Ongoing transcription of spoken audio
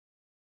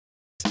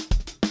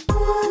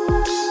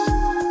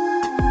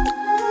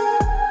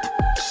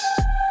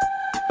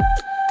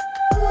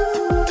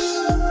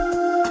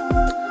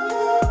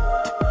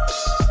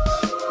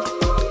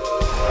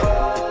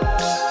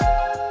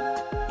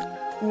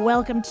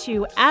welcome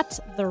to At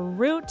the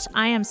Root.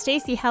 I am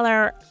Stacy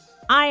Heller.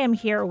 I am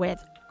here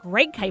with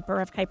Greg Kuiper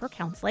of Kuiper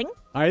Counseling.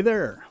 Hi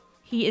there.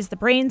 He is the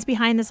brains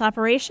behind this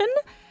operation.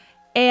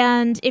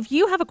 And if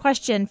you have a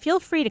question,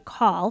 feel free to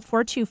call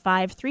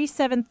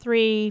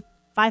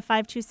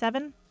 425-373-5527.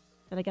 Did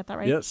I get that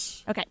right?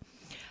 Yes. Okay.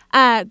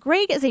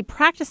 Greg is a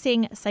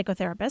practicing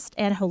psychotherapist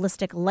and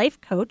holistic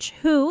life coach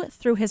who,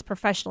 through his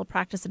professional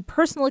practice and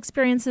personal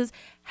experiences,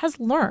 has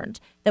learned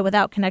that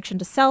without connection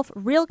to self,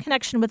 real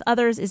connection with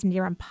others is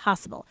near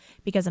impossible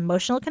because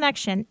emotional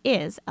connection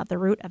is at the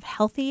root of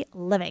healthy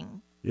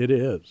living. It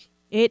is.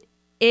 It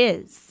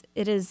is.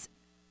 It is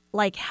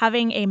like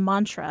having a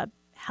mantra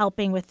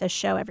helping with this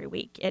show every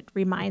week. It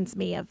reminds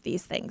me of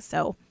these things.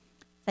 So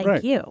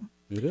thank you.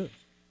 It is.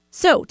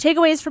 So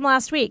takeaways from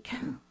last week.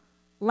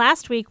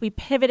 Last week, we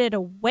pivoted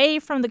away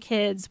from the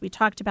kids. We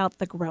talked about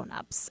the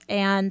grown-ups,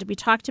 and we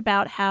talked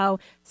about how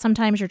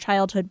sometimes your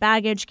childhood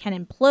baggage can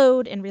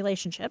implode in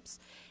relationships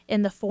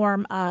in the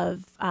form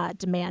of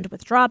demand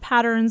withdrawal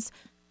patterns,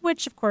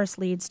 which, of course,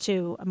 leads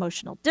to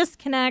emotional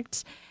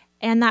disconnect,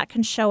 and that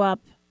can show up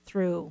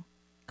through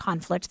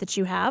conflict that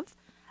you have,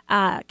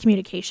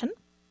 communication.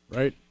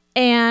 Right.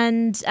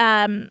 And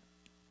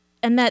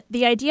that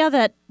the idea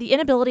that the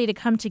inability to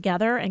come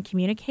together and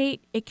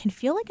communicate, it can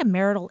feel like a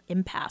marital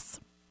impasse.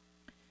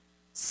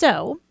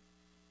 So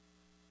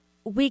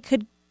we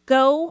could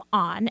go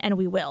on, and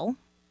we will.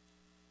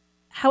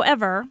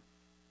 However,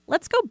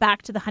 let's go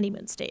back to the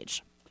honeymoon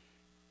stage.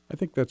 I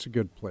think that's a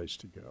good place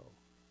to go.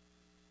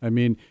 I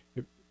mean,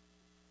 if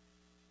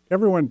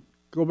everyone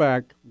go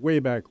back, way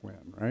back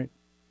when, right?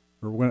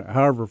 Or when,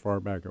 however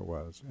far back it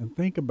was, and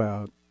think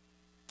about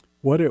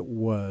what it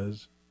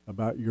was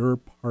about your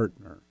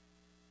partner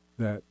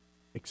that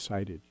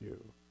excited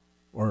you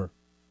or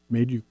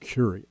made you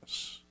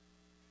curious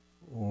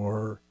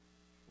or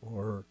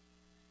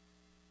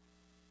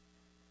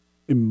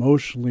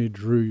emotionally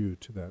drew you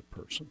to that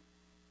person.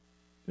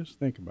 Just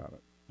think about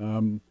it.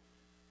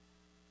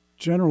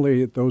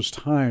 Generally, at those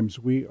times,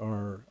 we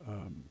are,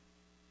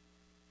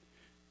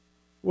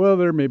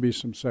 there may be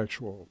some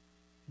sexual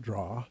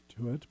draw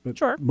to it, but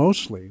Sure.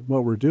 Mostly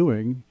what we're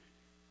doing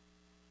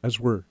as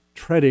we're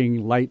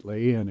treading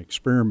lightly and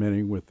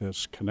experimenting with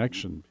this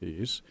connection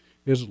piece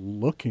is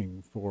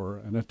looking for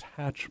an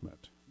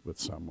attachment with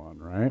someone,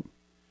 right?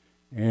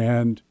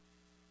 And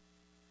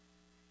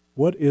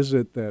what is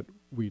it that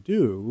we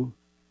do?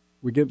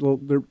 We get a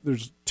little,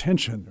 there's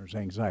tension, there's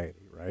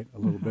anxiety, right? A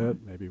little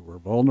bit. Maybe we're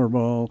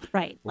vulnerable.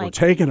 Right. We're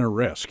taking a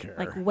risk here.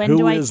 Like, when Who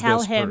do I is tell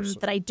this him person?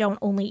 that I don't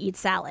only eat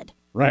salad?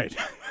 Right.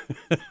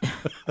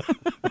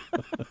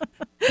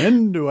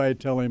 When do I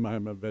tell him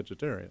I'm a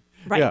vegetarian?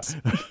 Right.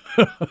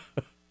 Yeah.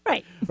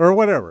 Right. Or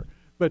whatever.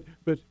 But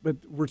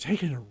we're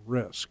taking a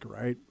risk,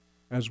 right?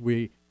 As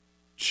we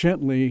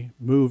gently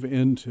move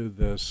into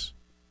this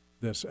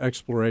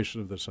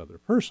exploration of this other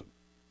person.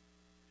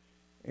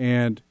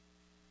 And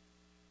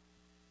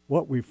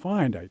what we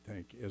find, I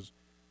think, is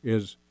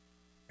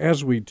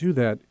as we do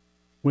that,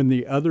 when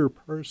the other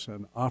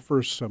person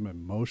offers some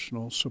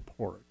emotional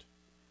support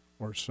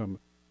or some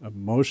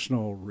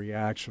emotional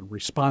reaction,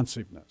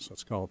 responsiveness,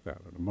 let's call it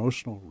that, an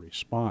emotional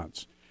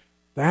response,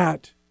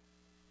 that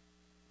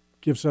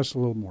gives us a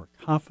little more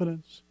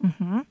confidence.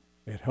 Mm-hmm.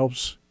 It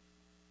helps,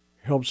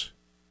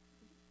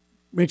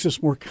 makes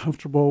us more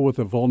comfortable with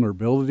the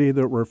vulnerability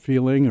that we're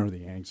feeling or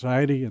the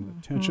anxiety and the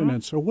tension.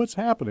 And so what's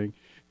happening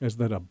is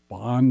that a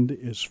bond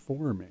is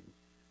forming,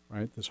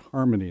 right? This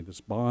harmony,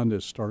 this bond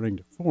is starting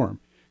to form.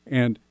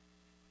 And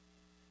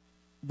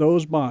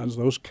those bonds,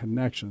 those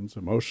connections,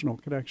 emotional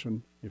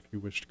connection, if you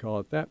wish to call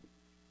it that,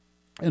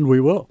 and we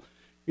will,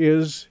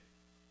 is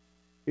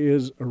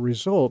a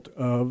result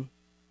of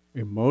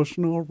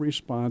emotional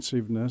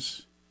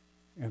responsiveness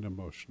and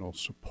emotional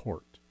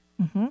support.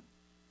 Mm-hmm.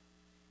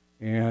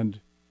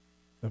 And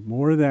the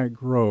more that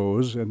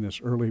grows in this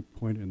early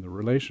point in the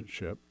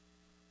relationship,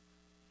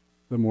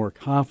 the more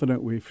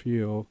confident we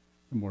feel,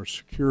 the more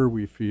secure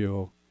we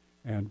feel,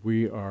 and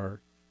we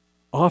are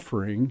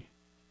offering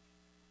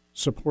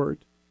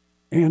support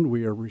and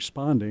we are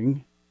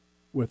responding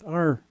with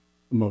our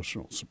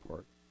emotional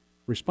support,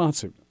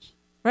 responsiveness.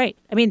 Right.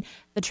 I mean,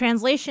 the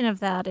translation of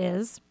that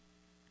is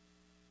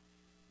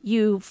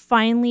you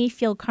finally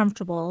feel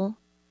comfortable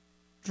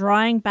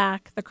drawing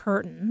back the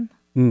curtain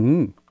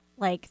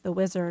like the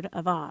Wizard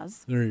of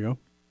Oz. There you go.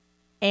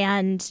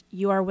 And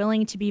you are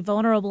willing to be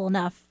vulnerable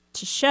enough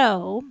to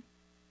show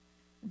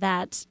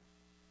that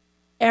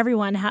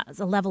everyone has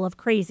a level of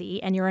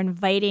crazy, and you're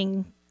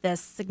inviting this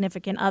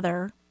significant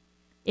other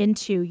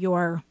into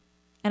your,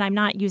 and I'm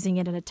not using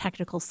it in a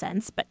technical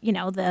sense, but, you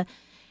know,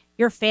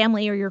 your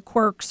family or your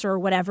quirks or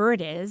whatever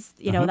it is,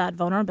 you know, that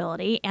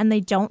vulnerability, and they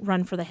don't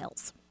run for the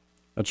hills.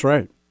 That's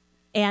right.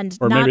 And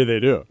or maybe they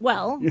do.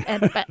 Well,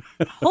 but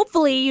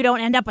hopefully you don't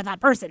end up with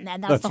that person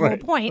then. That's the whole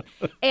point.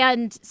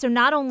 And so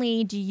not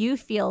only do you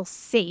feel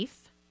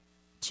safe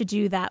to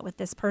do that with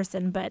this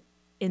person, but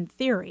in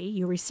theory,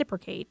 you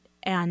reciprocate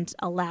and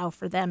allow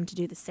for them to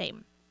do the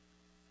same.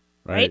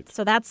 Right?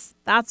 So that's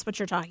what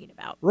you're talking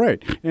about.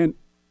 Right. And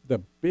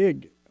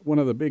one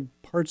of the big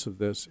parts of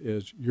this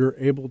is you're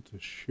able to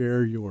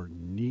share your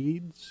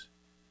needs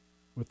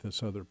with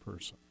this other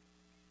person,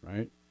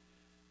 right?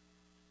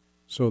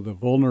 So the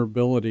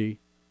vulnerability,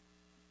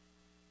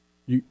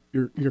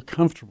 you're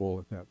comfortable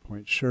at that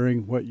point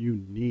sharing what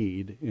you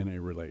need in a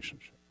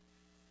relationship.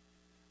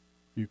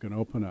 You can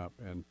open up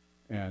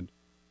and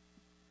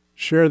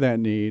share that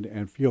need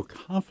and feel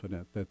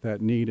confident that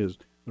that need is,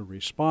 the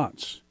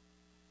response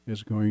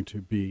is going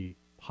to be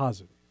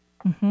positive.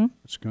 Mm-hmm.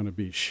 It's going to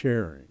be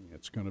sharing.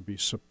 It's going to be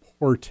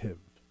supportive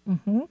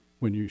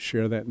when you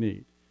share that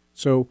need.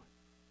 So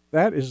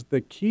that is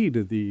the key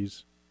to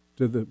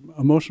the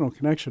emotional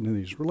connection in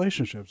these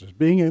relationships, is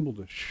being able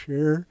to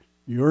share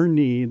your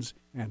needs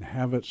and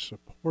have it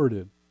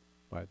supported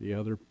by the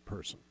other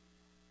person.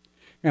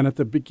 And at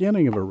the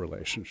beginning of a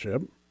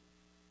relationship,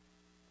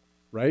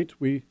 right,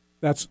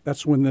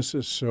 that's when this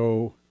is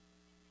so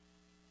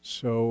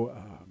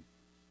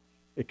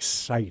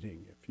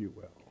exciting, if you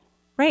will.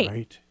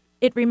 Right.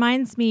 It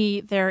reminds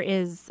me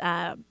there's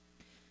a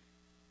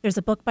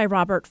book by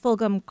Robert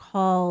Fulghum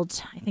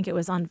called, I think it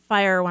was On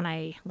Fire when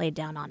I laid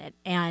down on it.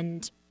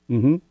 And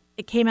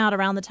it came out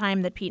around the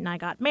time that Pete and I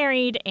got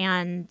married,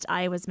 and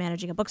I was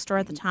managing a bookstore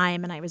at the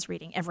time, and I was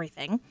reading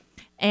everything.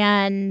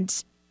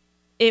 And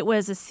it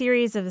was a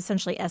series of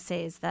essentially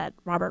essays that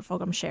Robert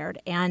Fulghum shared.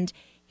 And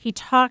he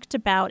talked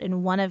about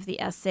in one of the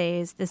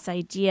essays this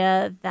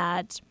idea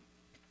that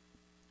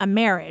a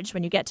marriage,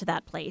 when you get to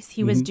that place,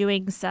 he was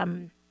doing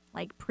some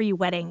like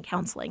pre-wedding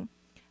counseling,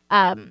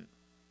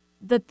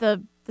 that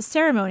the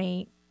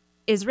ceremony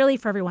is really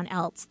for everyone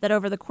else, that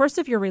over the course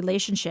of your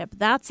relationship,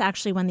 that's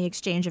actually when the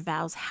exchange of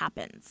vows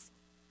happens.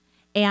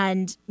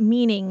 And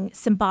meaning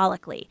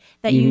symbolically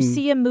that you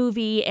see a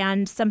movie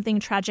and something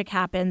tragic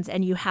happens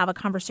and you have a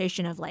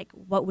conversation of like,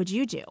 what would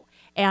you do?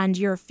 And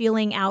you're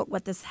feeling out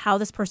how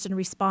this person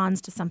responds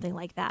to something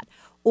like that.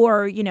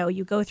 Or,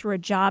 you go through a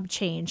job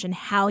change and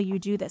how you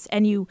do this,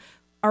 and you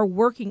are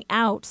working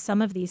out some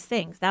of these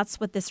things. That's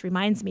what this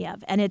reminds me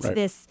of. And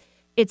it's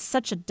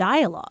such a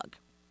dialogue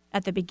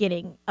at the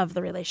beginning of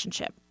the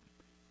relationship.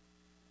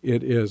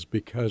 It is,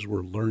 because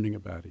we're learning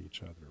about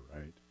each other,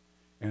 right?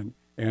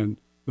 And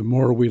the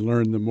more we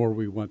learn, the more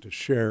we want to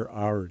share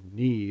our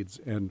needs,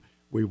 and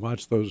we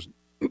watch those,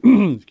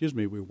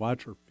 we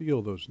watch or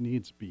feel those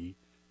needs be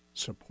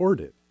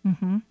supported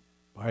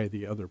by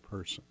the other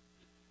person.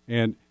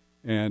 And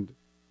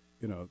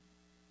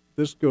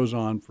this goes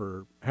on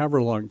for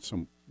however long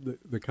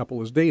the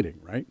couple is dating,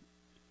 right?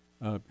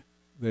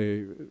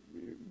 They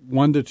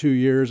 1 to 2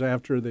 years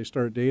after they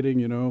start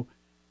dating,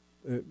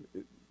 they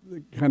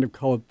kind of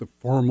call it the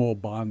formal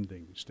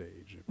bonding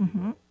stage, if you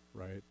will,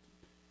 right?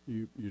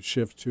 You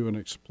shift to an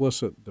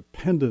explicit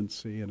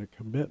dependency and a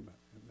commitment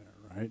in there,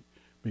 right?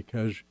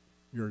 Because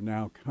you're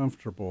now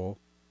comfortable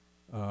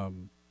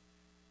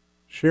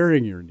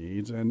sharing your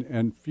needs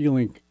and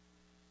feeling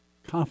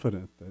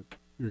confident that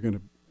you're going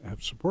to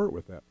have support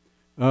with that.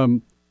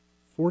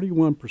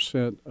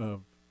 41%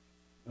 of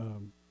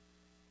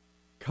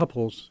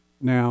couples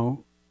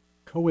now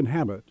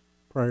co-inhabit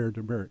prior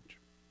to marriage.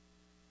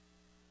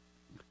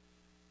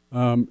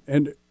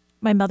 And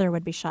my mother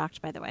would be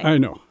shocked, by the way. I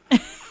know.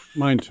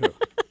 Mine too.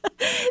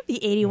 The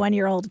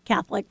 81-year-old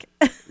Catholic.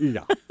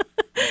 Yeah.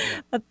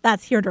 But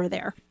that's here nor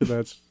there.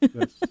 That's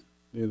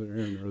neither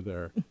here nor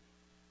there.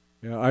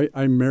 Yeah,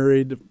 I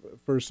married,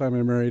 first time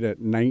I married at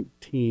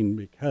 19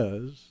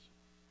 because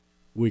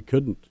we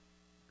couldn't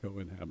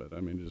co-inhabit.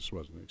 I mean, it just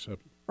wasn't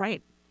accepted.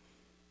 Right.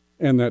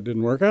 And that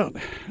didn't work out.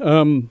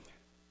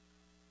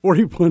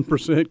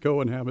 41%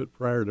 co-inhabit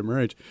prior to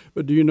marriage.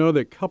 But do you know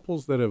that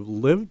couples that have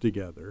lived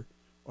together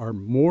are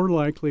more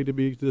likely to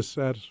be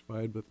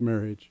dissatisfied with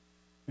marriage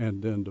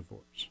and then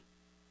divorce?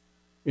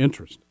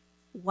 Interesting.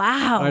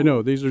 Wow. I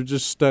know. These are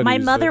just studies. My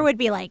mother would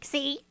be like,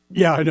 see?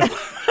 Yeah, I know.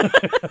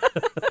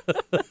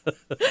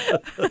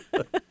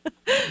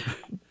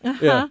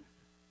 Yeah.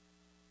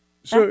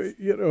 So,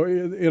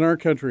 in our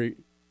country,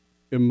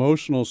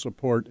 emotional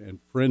support and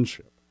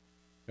friendship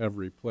have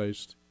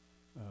replaced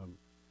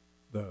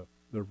the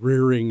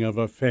rearing of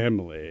a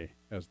family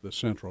as the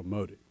central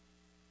motive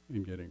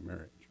in getting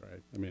married, right?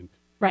 I mean,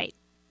 right.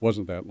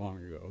 Wasn't that long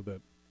ago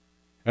that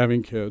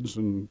having kids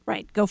and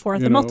right, go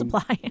forth and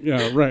multiply.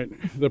 Yeah, right.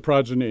 The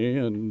progeny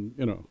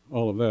and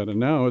all of that, and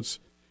now it's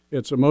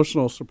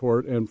emotional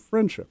support and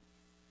friendship.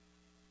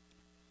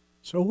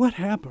 So what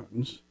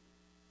happens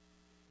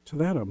to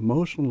that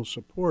emotional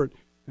support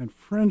and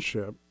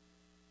friendship,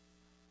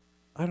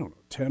 I don't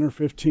know, 10 or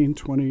 15,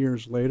 20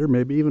 years later,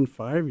 maybe even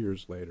 5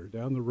 years later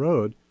down the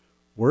road?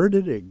 Where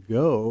did it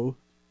go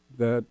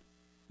that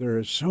there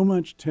is so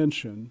much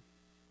tension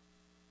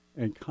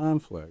and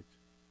conflict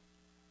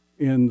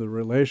in the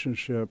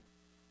relationship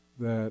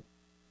that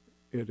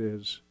it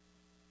is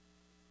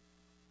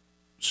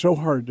so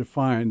hard to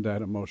find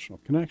that emotional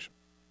connection?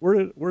 Where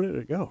did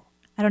it go?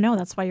 I don't know.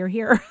 That's why you're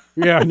here.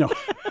 Yeah, I know.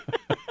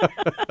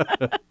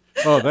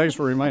 Oh, thanks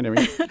for reminding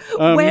me.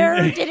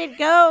 Where did it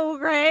go,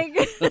 Greg?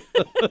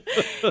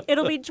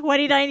 It'll be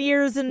 29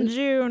 years in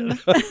June.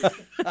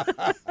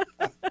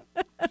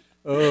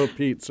 Oh,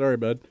 Pete, sorry,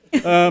 bud.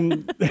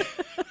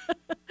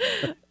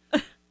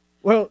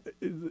 Well,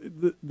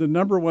 the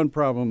number one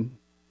problem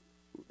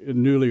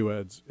in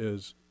newlyweds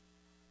is,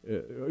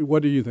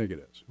 what do you think it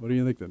is? What do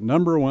you think the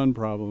number one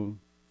problem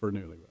for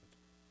newlyweds,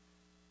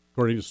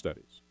 according to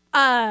studies?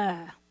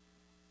 I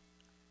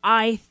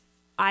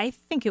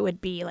think it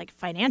would be like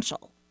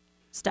financial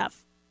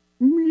stuff.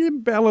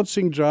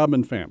 Balancing job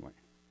and family.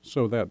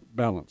 So that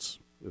balance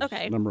is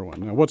Okay. number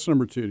one. Now, what's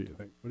number two, do you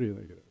think? What do you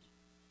think it is?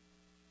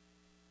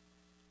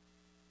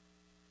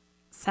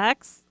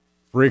 Sex?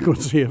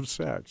 Frequency of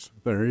sex.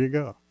 There you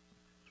go.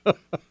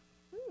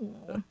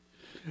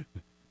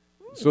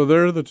 So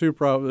there are the two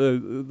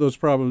those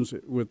problems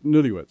with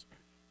newlyweds.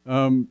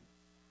 And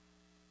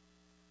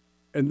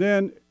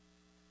then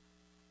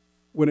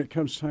when it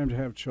comes time to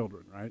have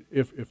children, right,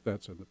 if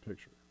that's in the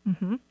picture,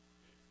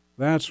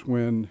 that's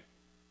when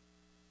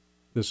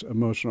this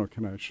emotional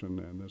connection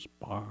and this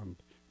bond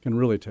can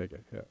really take a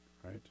hit,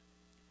 right?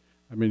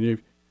 I mean,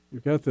 you've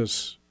got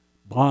this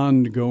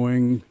bond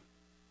going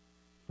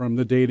from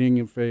the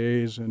dating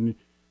phase, and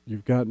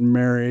you've gotten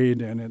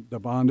married, and the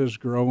bond is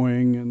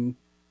growing, and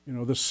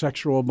the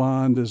sexual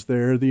bond is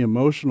there, the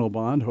emotional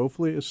bond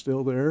hopefully is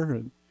still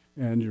there,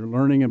 and you're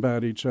learning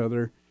about each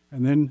other.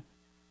 And then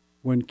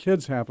when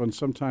kids happen,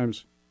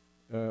 sometimes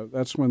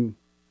that's when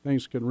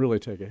things can really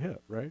take a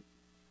hit, right?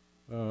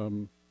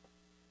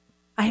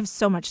 I have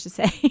so much to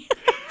say.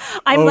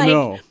 I'm oh, like,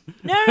 no.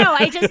 no.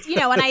 I just,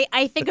 and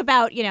I think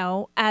about,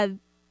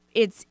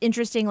 it's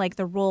interesting, like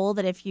the role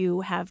that if you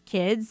have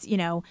kids, you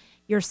go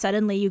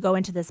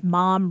into this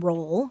mom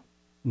role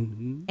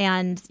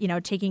and,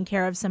 taking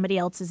care of somebody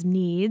else's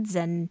needs.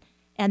 And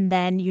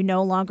then you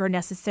no longer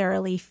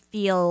necessarily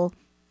feel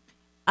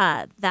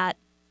that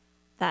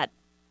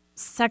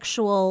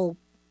sexual,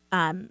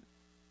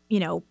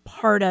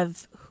 part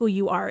of who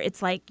you are.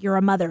 It's like you're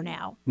a mother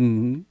now.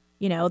 Mm-hmm.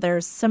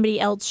 There's somebody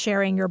else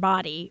sharing your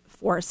body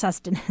for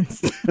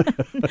sustenance,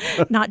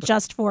 not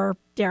just for,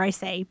 dare I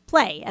say,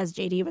 play, as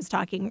JD was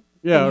talking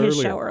in his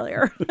show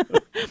earlier.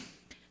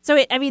 So,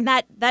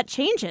 that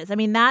changes.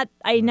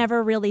 I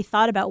never really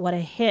thought about what a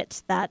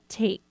hit that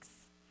takes.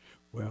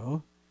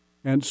 Well,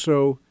 and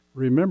so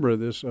remember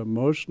this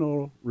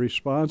emotional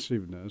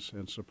responsiveness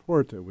and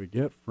support that we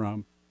get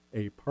from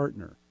a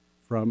partner,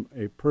 from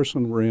a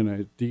person we're in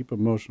a deep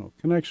emotional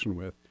connection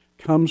with,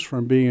 comes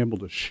from being able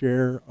to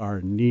share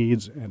our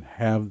needs and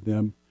have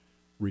them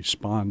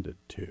responded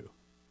to.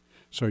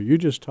 So you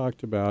just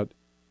talked about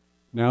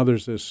now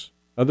there's this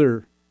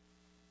other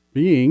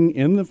being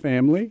in the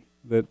family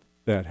that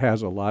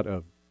has a lot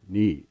of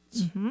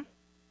needs. Mm-hmm.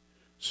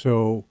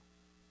 So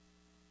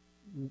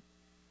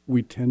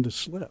we tend to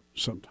slip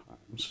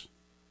sometimes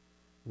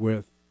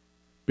with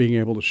being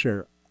able to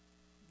share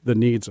the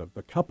needs of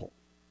the couple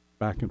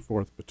back and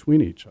forth between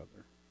each other.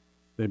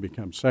 They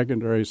become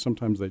secondary.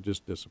 Sometimes they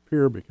just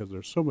disappear because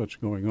there's so much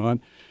going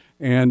on.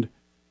 And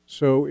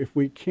so if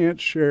we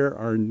can't share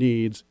our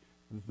needs,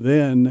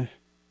 then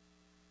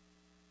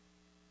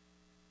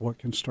what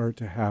can start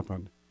to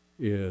happen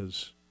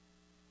is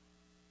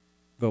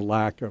the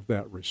lack of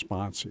that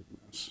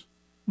responsiveness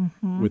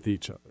with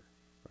each other,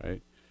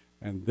 right?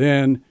 And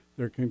then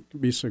there can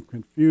be some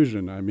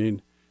confusion. I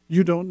mean,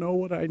 you don't know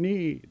what I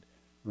need,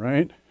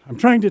 right? I'm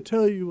trying to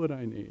tell you what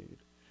I need.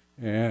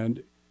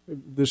 And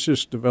this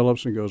just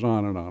develops and goes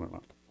on and on and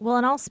on. Well,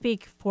 and I'll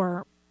speak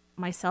for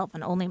myself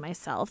and only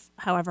myself.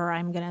 However,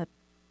 I'm going to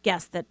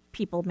guess that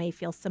people may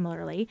feel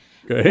similarly.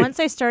 Okay. Once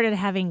I started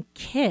having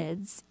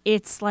kids,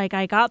 it's like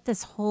I got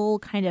this whole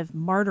kind of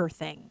martyr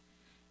thing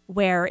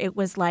where it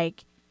was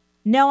like,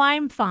 no,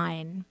 I'm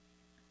fine.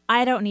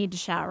 I don't need to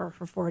shower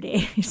for 4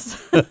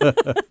 days.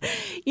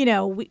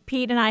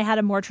 Pete and I had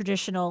a more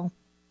traditional,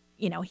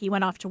 he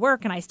went off to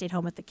work and I stayed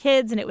home with the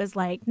kids, and it was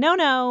like,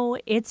 no,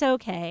 it's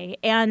okay.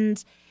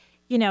 And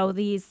there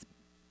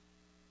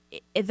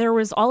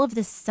was all of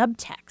this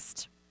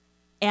subtext.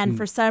 And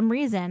for some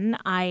reason,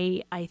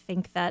 I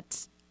think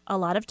that a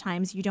lot of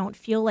times you don't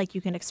feel like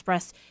you can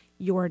express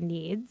your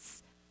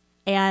needs.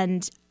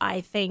 And I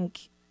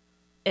think,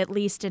 at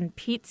least in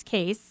Pete's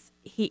case,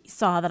 he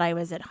saw that I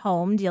was at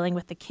home dealing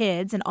with the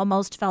kids and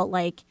almost felt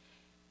like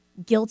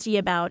guilty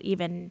about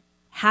even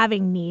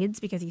having needs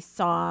because he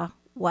saw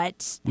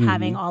what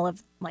having all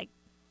of like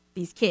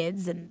these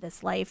kids and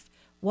this life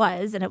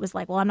was. And it was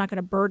like, well, I'm not going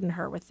to burden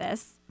her with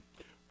this.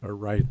 But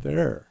right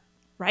there.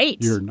 Right.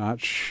 You're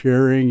not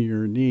sharing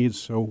your needs.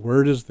 So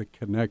where does the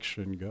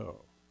connection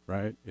go,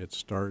 right? It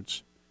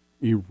starts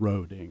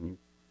eroding.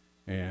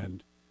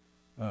 And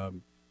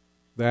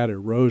that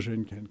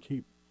erosion can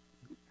keep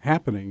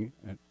happening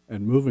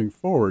and moving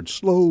forward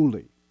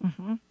slowly.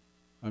 Mm-hmm.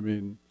 I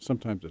mean,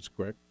 sometimes it's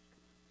quick.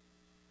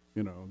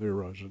 The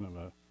erosion of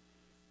a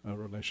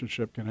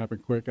relationship can happen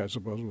quick, I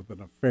suppose, with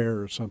an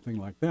affair or something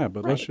like that.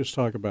 But let's just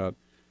talk about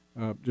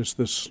just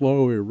this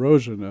slow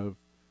erosion of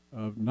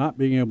not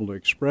being able to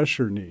express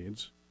your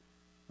needs,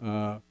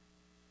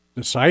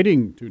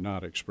 deciding to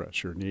not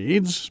express your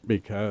needs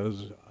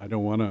because I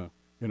don't want to,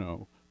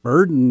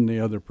 burden the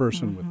other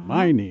person with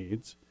my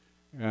needs.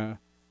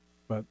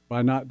 But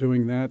by not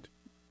doing that,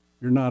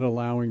 you're not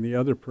allowing the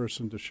other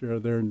person to share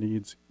their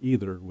needs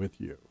either with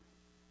you.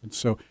 And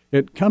so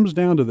it comes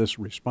down to this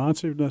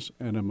responsiveness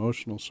and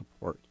emotional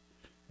support.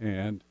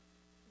 And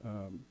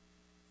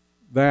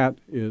that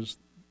is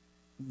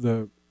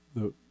the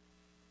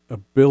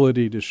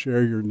ability to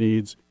share your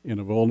needs in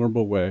a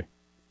vulnerable way.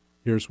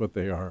 Here's what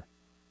they are.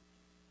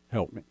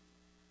 Help me,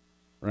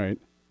 right?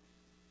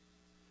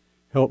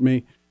 Help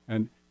me.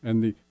 And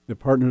the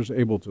partner's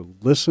able to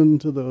listen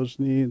to those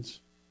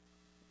needs,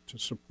 to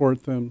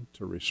support them,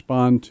 to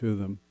respond to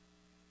them.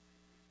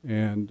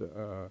 And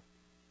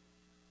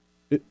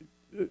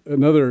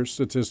another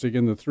statistic,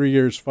 in the 3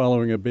 years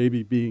following a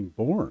baby being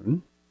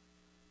born,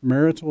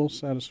 marital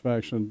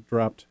satisfaction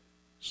dropped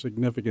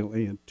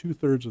significantly in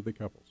 2/3 of the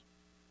couples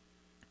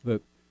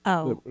that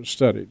were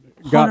studied.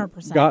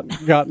 100%.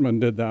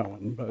 Gottman did that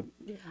one, but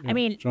I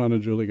mean, John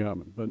and Julie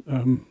Gottman. But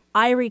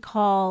I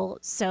recall,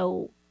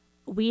 so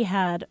we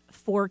had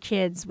 4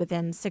 kids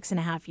within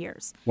 6.5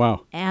 years.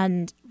 wow,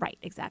 And right,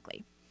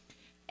 exactly.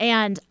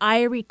 And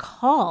I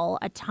recall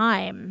a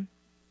time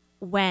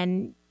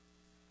when,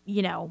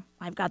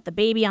 I've got the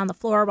baby on the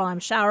floor while I'm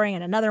showering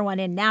and another one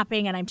in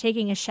napping, and I'm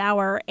taking a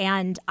shower.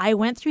 And I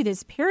went through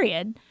this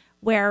period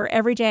where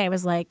every day I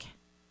was like,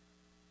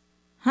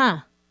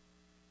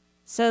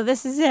 so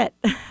this is it,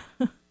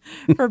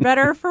 for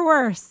better or for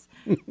worse.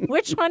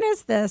 Which one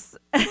is this?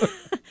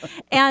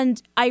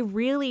 And I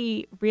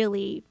really,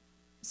 really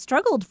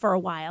struggled for a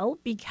while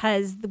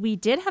because we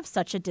did have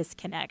such a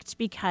disconnect,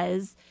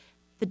 because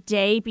the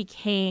day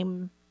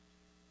became,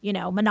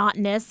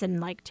 monotonous and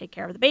like take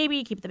care of the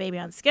baby, keep the baby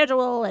on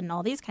schedule and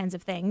all these kinds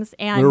of things.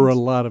 And there were a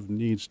lot of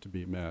needs to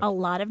be met.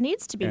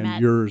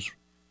 And yours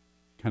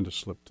kind of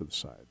slipped to the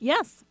side.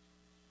 Yes.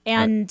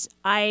 And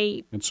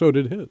And so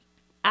did his.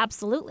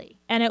 Absolutely.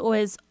 And it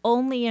was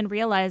only in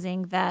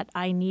realizing that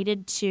I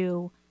needed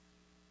to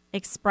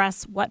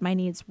express what my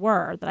needs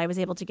were that I was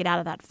able to get out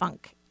of that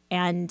funk.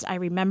 And I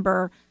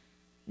remember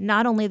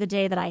not only the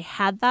day that I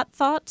had that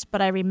thought,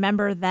 but I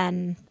remember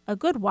then a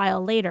good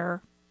while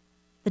later,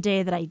 the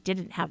day that I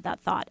didn't have that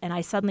thought. And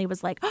I suddenly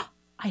was like, oh,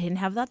 I didn't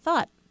have that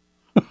thought.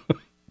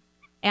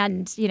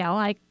 And,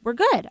 we're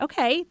good.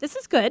 Okay, this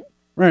is good.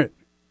 Right.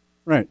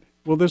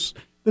 Well, this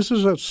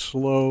is a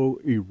slow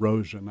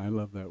erosion. I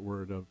love that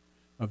word of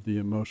the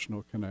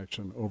emotional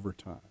connection over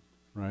time,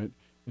 right?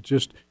 It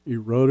just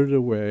eroded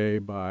away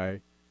by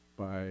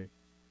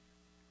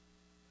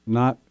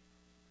not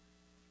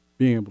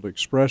being able to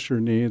express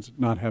your needs,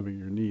 not having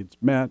your needs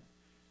met,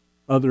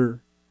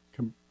 other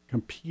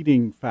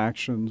competing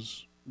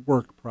factions,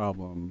 work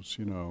problems,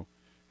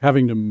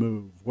 having to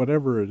move,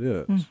 whatever it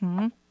is.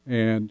 Mm-hmm.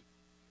 And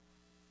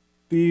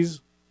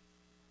these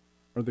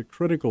are the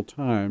critical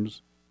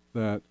times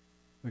that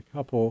the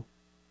couple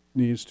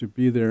needs to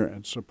be there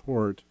and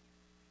support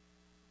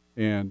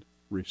and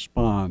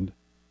respond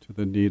to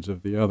the needs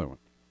of the other one.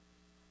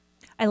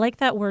 I like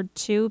that word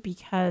too,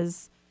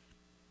 because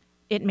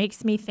it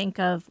makes me think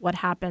of what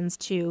happens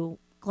to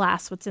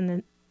glass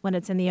when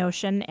it's in the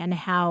ocean, and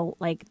how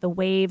like the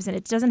waves, and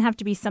it doesn't have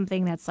to be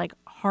something that's like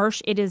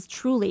harsh. It is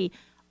truly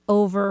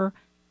over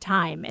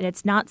time, and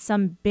it's not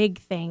some big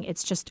thing.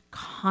 It's just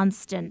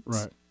constant.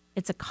 Right.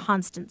 It's a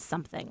constant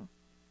something.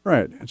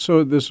 Right. And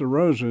so this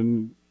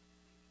erosion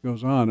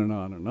goes on and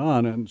on and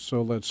on. And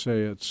so let's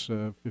say it's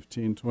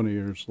 15, 20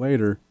 years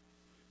later,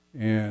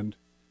 and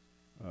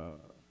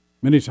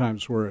many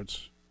times where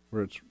it's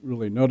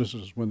really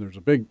notices when there's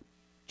a big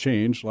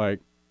change, like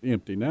the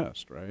empty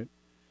nest, right?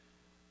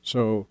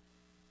 So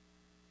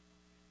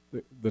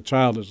the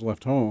child is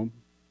left home,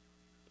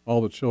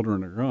 all the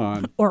children are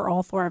gone. Or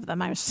all 4 of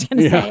them, I was just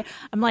going to say.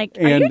 I'm like,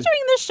 are you doing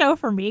this show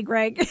for me,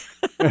 Greg?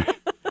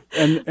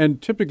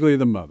 and typically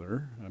the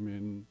mother,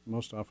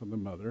 most often the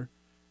mother,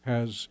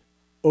 has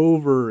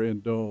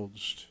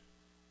overindulged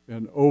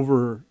and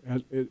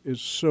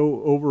is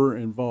so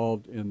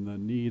over-involved in the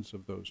needs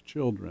of those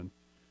children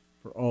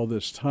for all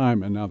this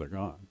time, and now they're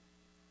gone.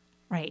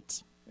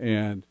 Right.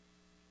 And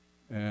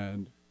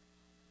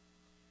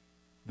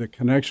the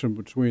connection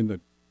between the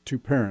two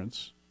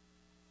parents,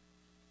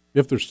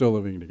 if they're still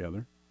living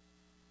together,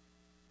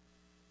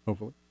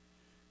 hopefully,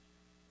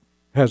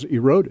 has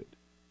eroded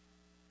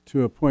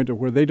to a point of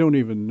where they don't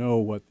even know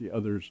what the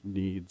other's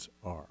needs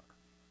are,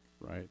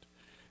 right?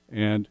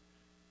 And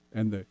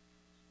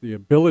the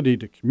ability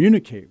to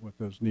communicate what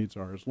those needs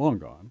are is long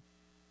gone.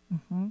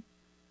 Mm-hmm.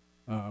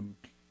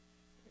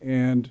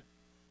 And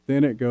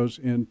then it goes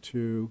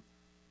into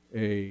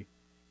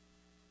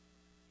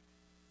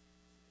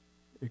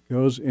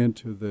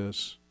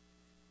this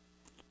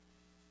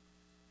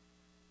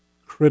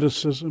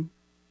criticism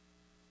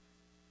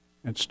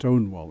and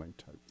stonewalling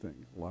type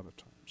thing a lot of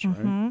times,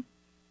 Mm-hmm. right?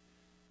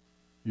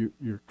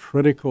 You're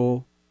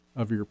critical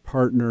of your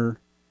partner,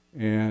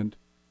 and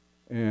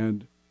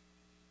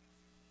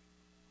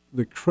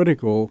the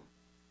critical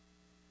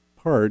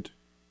part,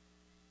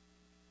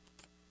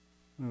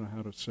 I don't know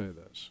how to say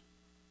this.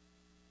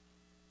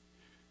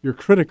 You're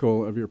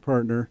critical of your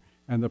partner,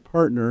 and the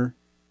partner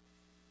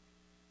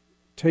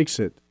takes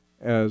it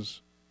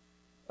as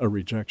a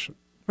rejection,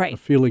 Right. a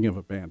feeling of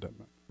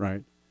abandonment,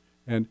 right?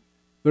 And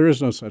there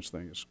is no such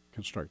thing as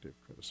constructive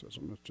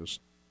criticism. It's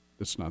just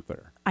it's not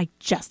there. I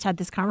just had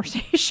this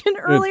conversation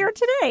earlier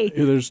today.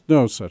 There's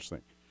no such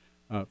thing.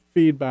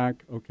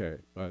 Feedback, okay,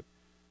 but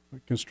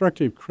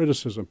constructive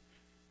criticism,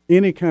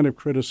 any kind of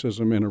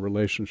criticism in a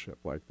relationship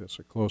like this,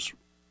 a close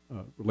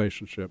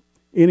relationship,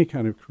 any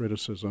kind of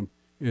criticism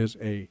is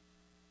an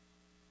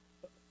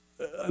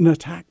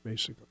attack,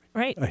 basically.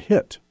 Right. A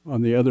hit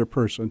on the other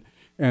person,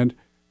 and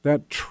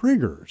that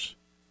triggers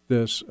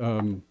this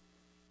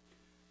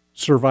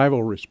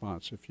survival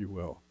response, if you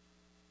will.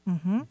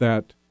 Mm-hmm.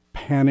 That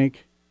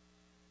panic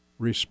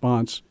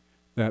response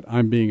that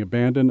I'm being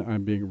abandoned,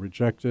 I'm being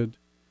rejected,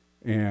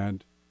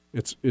 and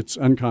it's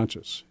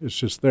unconscious. It's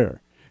just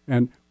there.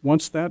 And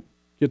once that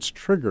gets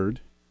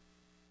triggered,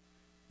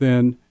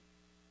 then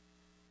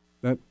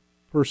that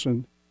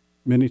person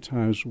many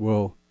times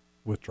will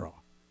withdraw.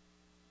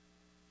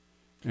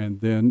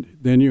 And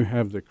then you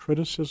have the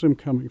criticism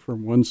coming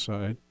from one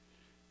side,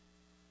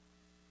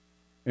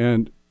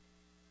 and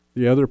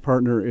the other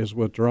partner is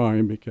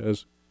withdrawing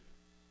because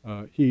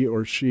he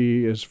or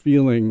she is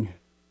feeling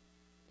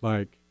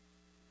like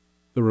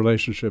the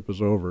relationship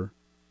is over,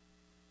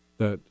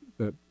 that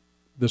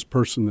this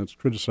person that's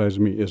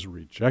criticizing me is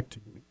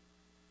rejecting me,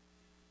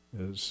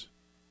 is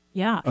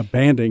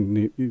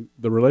abandoning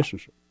the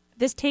relationship.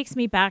 This takes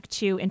me back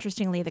to,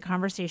 interestingly, the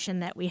conversation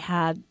that we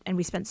had, and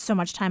we spent so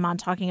much time on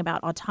talking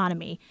about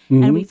autonomy,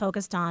 and we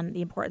focused on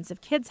the importance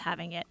of kids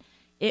having it.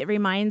 It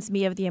reminds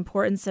me of the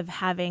importance of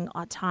having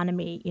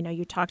autonomy. You know,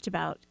 you talked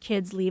about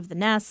kids leave the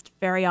nest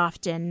very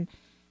often,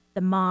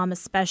 the mom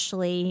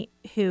especially,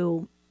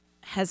 who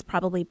has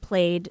probably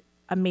played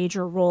a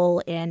major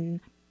role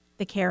in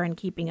the care and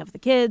keeping of the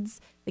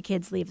kids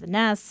leave the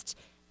nest.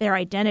 Their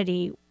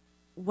identity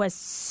was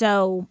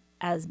so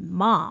as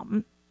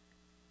mom,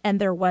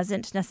 and there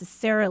wasn't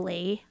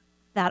necessarily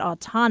that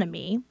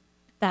autonomy,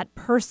 that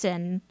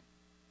person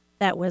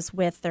that was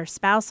with their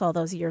spouse all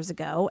those years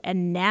ago.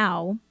 And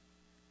now,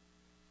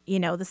 you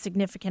know, the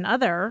significant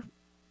other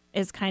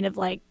is kind of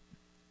like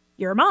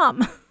your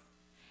mom.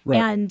 Right.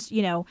 And,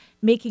 you know,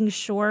 making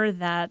sure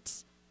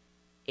that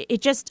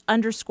it just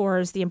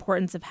underscores the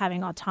importance of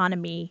having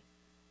autonomy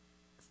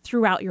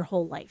throughout your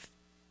whole life.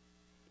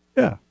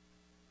 Yeah.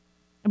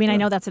 I mean, I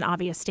know that's an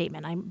obvious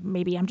statement.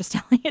 Maybe I'm just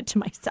telling it to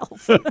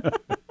myself.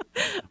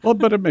 Well,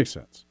 but it makes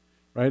sense,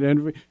 right?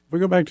 And if we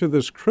go back to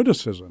this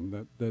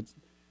criticism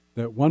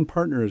that one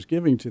partner is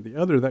giving to the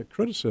other, that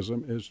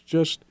criticism is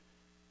just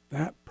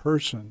that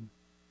person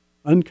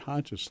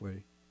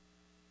unconsciously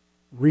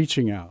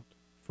reaching out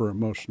for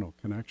emotional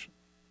connection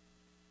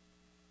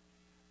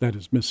that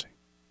is missing,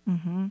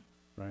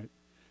 right?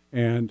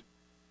 And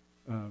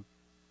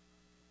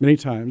many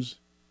times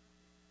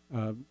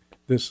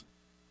this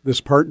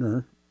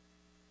partner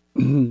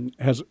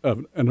has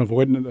an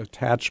avoidant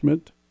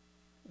attachment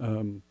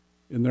in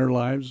their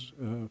lives,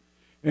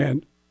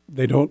 and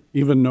they don't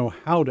even know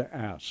how to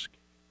ask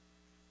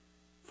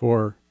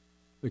for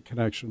the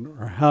connection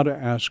or how to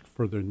ask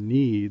for the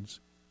needs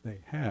they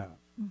have,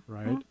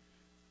 right?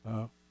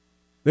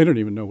 They don't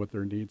even know what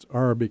their needs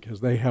are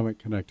because they haven't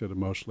connected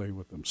emotionally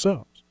with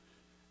themselves.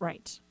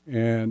 Right.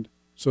 And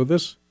so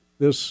this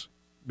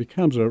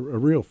becomes a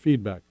real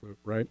feedback loop,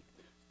 right?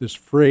 This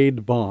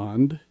frayed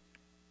bond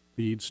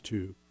leads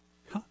to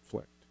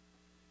conflict.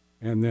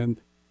 And then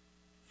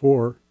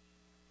for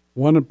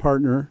one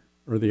partner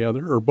or the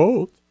other or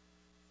both,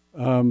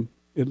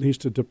 it leads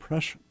to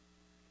depression.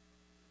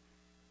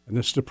 And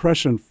this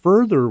depression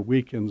further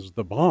weakens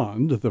the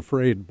bond, the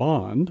frayed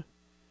bond,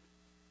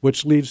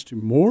 which leads to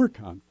more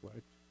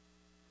conflict,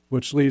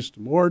 which leads to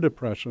more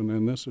depression,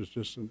 and this is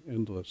just an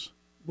endless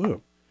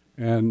loop.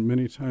 And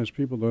many times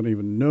people don't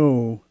even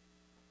know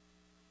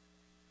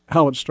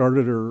how it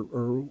started or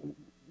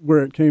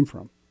where it came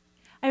from.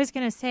 I was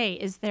going to say,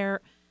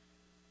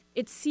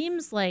 it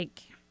seems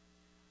like,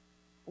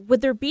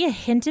 would there be a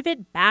hint of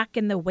it back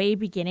in the way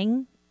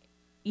beginning?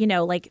 You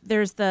know, like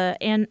there's the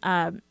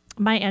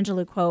Maya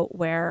Angelou quote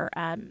where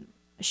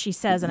she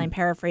says, and I'm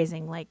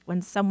paraphrasing, like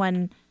when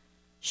someone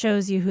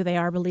shows you who they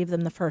are, believe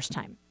them the first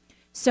time.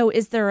 So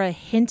is there a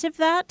hint of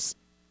that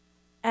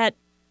at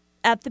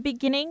the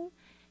beginning?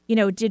 You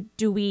know,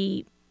 do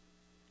we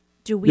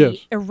Yes.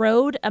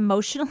 erode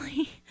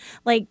emotionally,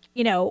 like,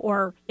 you know,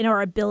 or in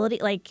our ability,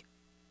 like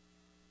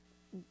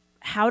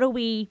how are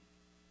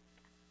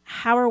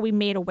we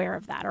made aware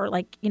of that? Or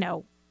like, you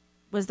know,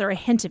 was there a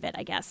hint of it,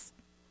 I guess?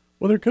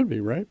 Well, there could be,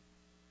 right?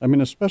 I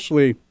mean,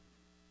 especially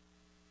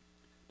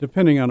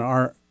depending on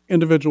our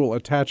individual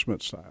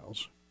attachment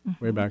styles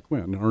way back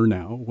when or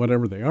now,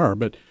 whatever they are.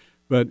 But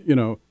you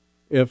know,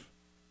 if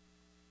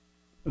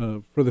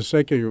for the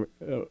sake of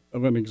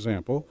an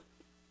example,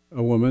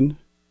 a woman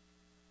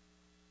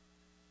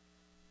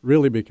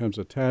really becomes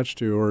attached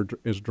to or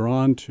is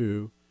drawn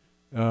to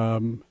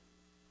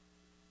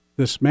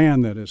this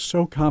man that is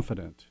so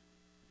confident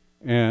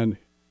and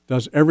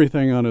does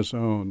everything on his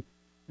own,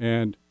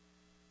 and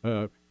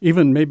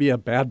even maybe a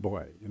bad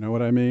boy, you know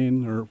what I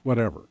mean, or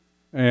whatever.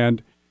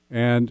 And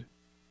that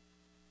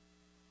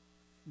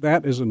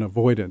is an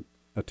avoidant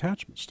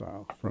attachment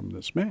style from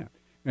this man.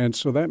 And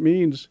so that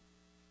means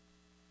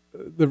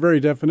the very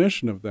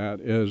definition of that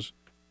is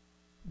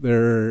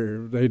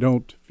they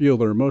don't feel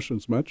their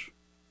emotions much.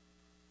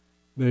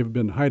 They've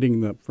been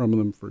hiding them from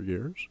them for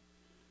years.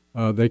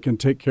 They can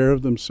take care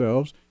of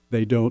themselves.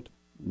 They don't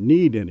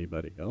need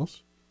anybody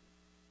else.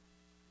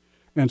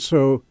 And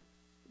so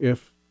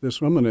if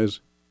this woman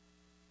is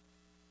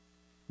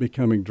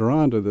becoming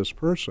drawn to this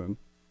person,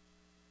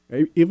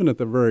 even at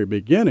the very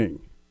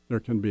beginning, there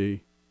can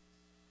be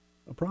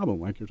a problem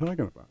like you're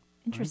talking about.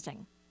 Interesting.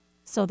 Right?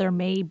 So there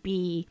may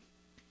be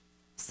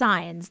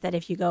signs that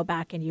if you go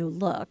back and you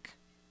look,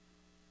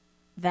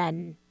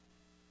 then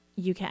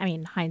you can, I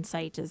mean,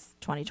 hindsight is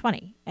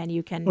 20/20, and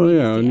you can. Well,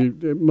 yeah,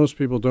 and most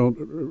people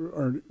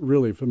aren't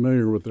really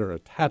familiar with their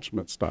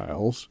attachment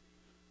styles,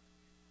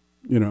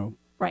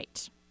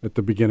 Right. At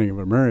the beginning of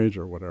a marriage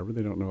or whatever.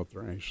 They don't know if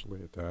they're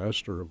anxiously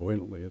attached or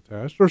avoidantly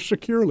attached or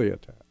securely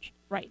attached.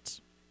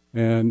 Right.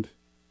 And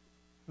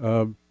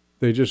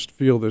they just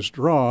feel this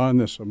draw and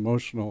this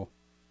emotional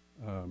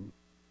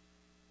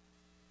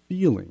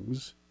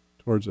feelings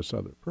towards this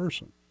other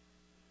person.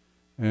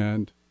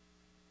 And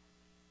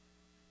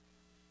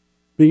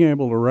being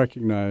able to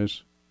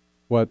recognize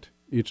what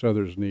each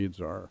other's needs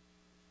are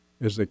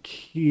is a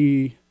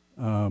key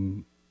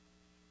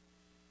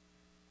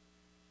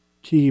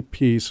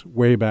piece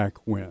way back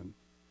when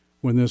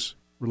this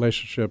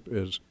relationship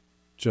is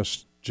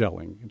just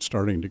gelling and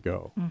starting to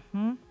go.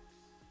 Mm-hmm.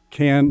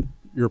 Can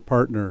your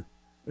partner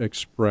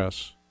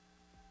express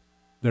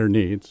their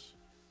needs,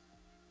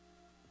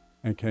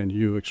 and can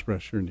you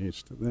express your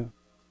needs to them?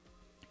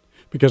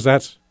 Because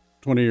that's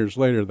 20 years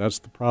later, that's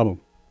the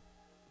problem.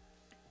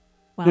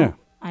 Well, yeah.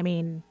 I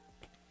mean,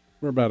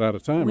 we're about out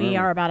of time. We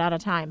are about out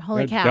of time.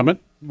 Holy cow!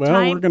 Well,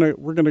 time.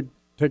 we're gonna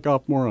take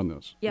off more on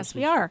this. Yes,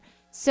 we are.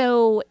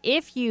 So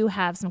if you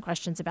have some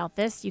questions about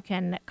this, you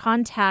can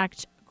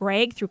contact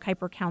Greg through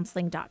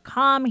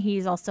KuiperCounseling.com.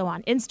 He's also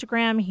on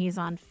Instagram. He's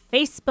on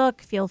Facebook.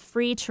 Feel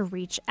free to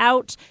reach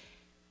out.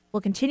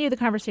 We'll continue the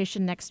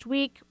conversation next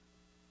week.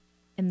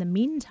 In the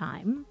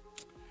meantime,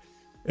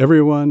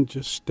 everyone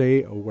just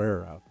stay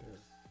aware out there.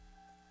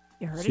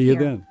 You heard See it you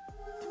here.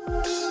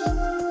 then.